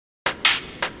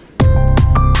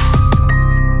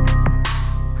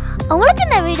உங்களுக்கு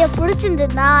இந்த வீடியோ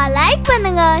பிடிச்சிருந்தா லைக்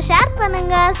பண்ணுங்க, ஷேர்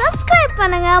பண்ணுங்க, சப்ஸ்கிரைப்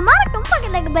பண்ணுங்க, மறக்காம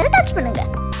பக்கத்துல பெல் டச் பண்ணுங்க.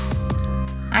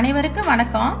 அனைவருக்கும்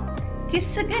வணக்கம்.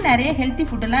 கிட்ஸுக்கு நிறைய ஹெல்த்தி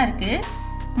ஃபுட்டெல்லாம் இருக்கு.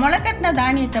 முளைக்கட்டின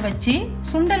தானியத்தை வச்சு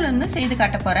சுண்டல் செய்து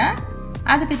காட்ட போறேன்.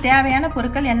 அதுக்கு தேவையான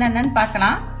பொருட்கள் என்னென்னு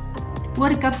பார்க்கலாம்.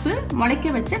 1 கப்பு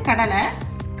முளைக்க வச்ச கடலை,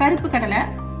 கருப்பு கடலை,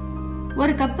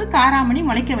 1 கப்பு காராமணி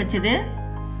முளைக்க வச்சது,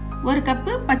 1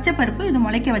 கப்பு பச்சை பருப்பு இது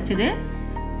முளைக்க வச்சது.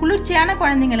 குளிர்ச்சியான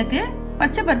குழந்தைங்களுக்கு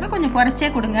பச்சை பருப்பு கொஞ்சம் குறைச்சே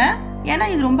கொடுங்க, ஏன்னா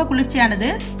இது ரொம்ப குளிர்ச்சியானது.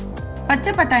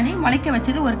 பச்சை பட்டாணி முளைக்க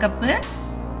வச்சது 1 கப்பு,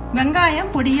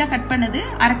 வெங்காயம் பொடியா கட் பண்ணது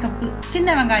 1/2 கப்பு,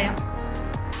 சின்ன வெங்காயம்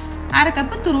 1/2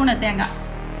 கப்பு துருவன தேங்காய்.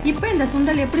 இப்போ இந்த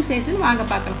சுண்டல் எப்படி செய்யுதுன்னு வாங்க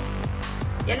பார்க்கலாம்.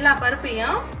 எல்லா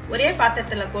பருப்பையும் ஒரே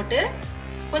பாத்திரத்துல போட்டு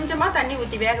கொஞ்சமா தண்ணி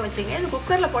ஊற்றி வேக வச்சுங்க. இது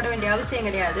குக்கர்ல போட வேண்டிய அவசியம்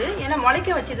கிடையாது, ஏன்னா முளைக்க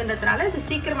வச்சதுன்றதுனால இது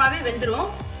சீக்கிரமாவே வெந்துடும்.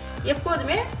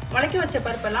 எப்போதுமே முளைக்க வச்ச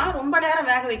பருப்பெல்லாம் ரொம்ப நேரம்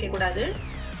வேக வைக்க கூடாது.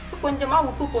 கொஞ்சமா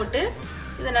உப்பு போட்டு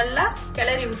இதை நல்லா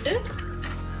கிளறி விட்டு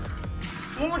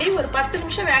மூடி ஒரு 10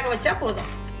 நிமிஷம் வேக வச்சா போதும்.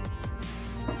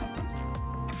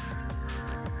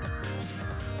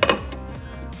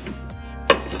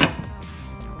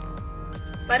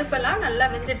 பருப்பெல்லாம் நல்லா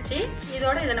வெந்துருச்சு.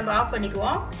 இதோட இதை நம்ம ஆஃப்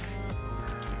பண்ணிக்குவோம்.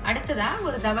 அடுத்ததா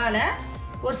ஒரு தவால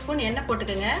 1 ஸ்பூன் எண்ணெய்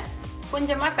போட்டுக்கோங்க.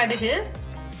 கொஞ்சமா கடுகு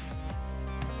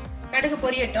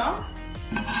பொரியட்டும்.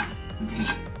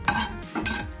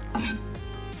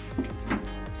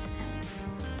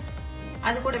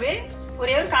 அது கூடவே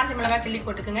ஒரே ஒரு காஞ்ச மிளகாய் கிள்ளி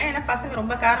போட்டுக்கோங்க, ஏன்னா பசங்க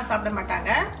ரொம்ப காரம் சாப்பிட மாட்டாங்க.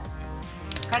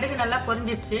 கடுகு நல்லா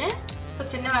பொரிஞ்சிடுச்சு. இப்போ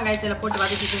சின்ன வெங்காயத்தில் போட்டு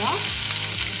வதக்கிக்குவோம்.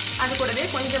 அது கூடவே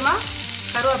கொஞ்சமா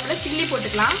கருவேப்பிலை கிள்ளி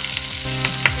போட்டுக்கலாம்,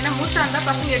 ஏன்னா மூத்தா இருந்தால்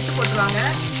பசங்க எடுத்து போட்டுருவாங்க,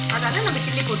 அதனால நம்ம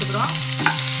கிள்ளி போட்டுக்கிறோம்.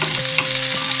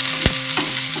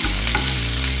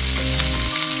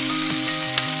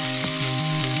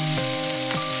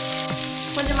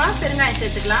 கொஞ்சமா பெருங்காயம்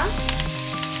சேர்த்துக்கலாம்.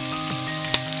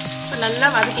 இப்போ நல்லா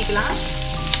வதக்கிக்கலாம்.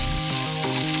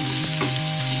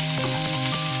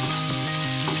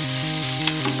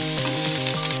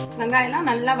 வெங்காயம்லாம்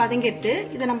நல்லா வதங்கிட்டு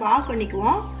இதை நம்ம ஆஃப்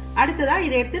பண்ணிக்குவோம். அடுத்ததா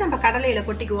இதை எடுத்து நம்ம கடலையில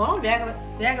கொட்டிக்குவோம்.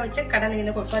 வேக வச்ச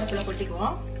கடலையில பருப்புல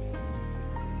கொட்டிக்குவோம்.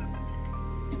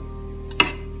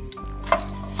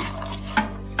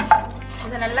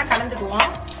 இதை நல்லா கலந்துக்குவோம்.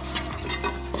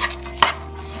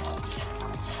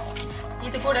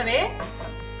 இது கூடவே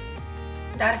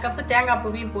 1/2 கப்பு தேங்காய்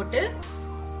பூவையும் போட்டு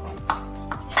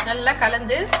நல்லா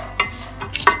கலந்து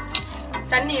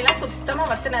தண்ணியெல்லாம் சுத்தமா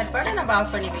வத்தின ஏற்பாடு நம்ம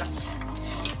ஆஃப் பண்ணிக்கலாம்.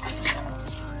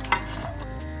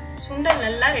 சுண்டல்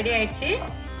நல்லா ரெடி ஆயிடுச்சு.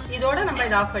 இதோட நம்ம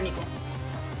இதை ஆஃப் பண்ணிக்குவோம்.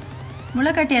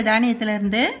 முளைக்கட்டிய தானியத்துல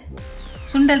இருந்து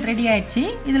சுண்டல் ரெடி ஆயிடுச்சு.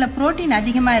 இதுல புரோட்டீன்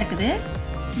அதிகமா இருக்குது.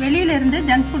 வெளியில இருந்து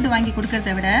ஜங்க் ஃபுட் வாங்கி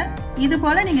கொடுக்கறத விட இது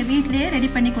போல நீங்க வீட்டிலேயே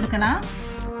ரெடி பண்ணி கொடுக்கலாம்.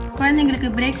 குழந்தைங்களுக்கு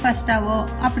பிரேக்ஃபாஸ்டாவோ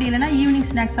அப்படி இல்லைன்னா ஈவினிங்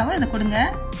ஸ்நாக்ஸாவோ இதை கொடுங்க.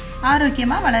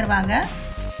 ஆரோக்கியமா வளருவாங்க.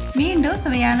 மீண்டும்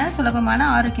சுவையான சுலபமான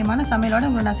ஆரோக்கியமான சமையலோட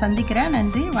உங்களை நான் சந்திக்கிறேன்.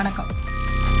 நன்றி, வணக்கம்.